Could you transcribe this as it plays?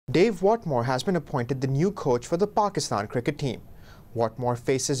Dav Whatmore has been appointed the new coach for the Pakistan cricket team. Whatmore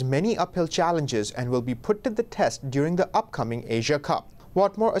faces many uphill challenges and will be put to the test during the upcoming Asia Cup.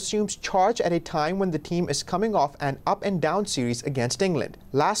 Whatmore assumes charge at a time when the team is coming off an up-and-down series against England.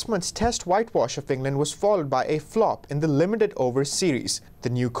 Last month's Test whitewash of England was followed by a flop in the limited overs series. The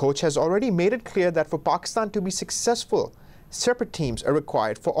new coach has already made it clear that for Pakistan to be successful, separate teams are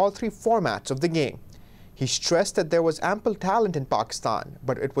required for all three formats of the game. He stressed that there was ample talent in Pakistan,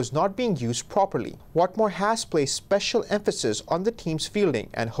 but it was not being used properly. Whatmore has placed special emphasis on the team's fielding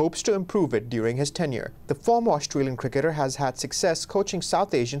and hopes to improve it during his tenure. The former Australian cricketer has had success coaching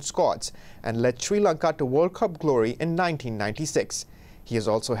South Asian squads and led Sri Lanka to World Cup glory in 1996. He has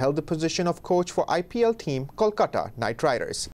also held the position of coach for IPL team Kolkata Knight Riders.